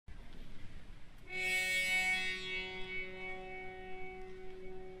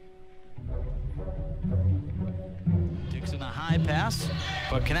high pass,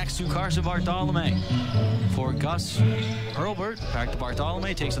 but connects to Carson Bartolome. For Gus Hurlburt, back to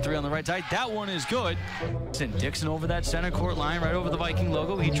Bartolome, takes the three on the right side. That one is good. And Dixon over that center court line, right over the Viking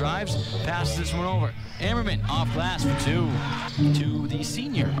logo. He drives, passes this one over. Ammerman off glass for two to the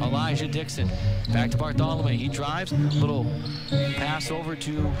senior, Elijah Dixon. Back to Bartolome, he drives, little pass over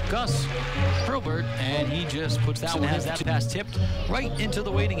to Gus Hurlburt, and he just puts that one, has that pass tipped right into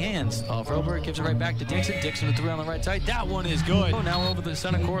the waiting hands of Hurlburt, gives it right back to Dixon. Dixon with three on the right side. That one is good. Now over the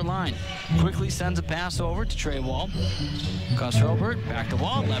center court line. Quickly sends a pass over to Trey Wall. Gus Hurlburt, back to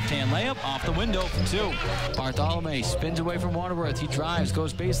Wall, left-hand layup, off the window for two. Bartolome spins away from Waterworth. He drives,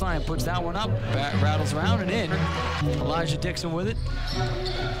 goes baseline, puts that one up, rattles around and in. Elijah Dixon with it.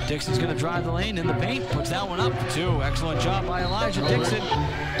 Dixon's going to drive the lane in the paint, puts that one up for two. Excellent job by Elijah Dixon.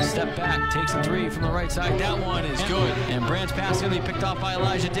 Step back, takes a three from the right side. That one is good. And Brandt's pass nearly picked off by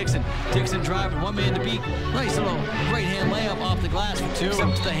Elijah Dixon. Dixon driving, one man to beat. Nice little right-hand layup off the glass for two.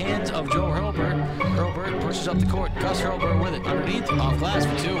 Up to the hands of Joe Hurlburt. Hurlburt pushes up the court. Gus Hurlburt with it underneath, off glass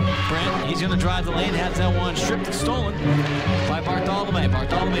for two. Brandt, he's going to drive the lane, has that one stripped and stolen by Bartolome.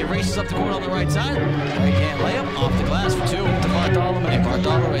 Bartolome races up the court on the right side. Right-hand layup, off the glass for two to Bartolome.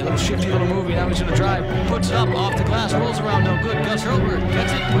 Bartolome, a little shifty little movie. Now he's going to drive, puts it up off the glass, rolls around, no good. Gus Hurlburt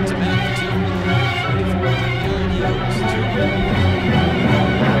gets it, puts it back for two. 34-39 Eagles, two.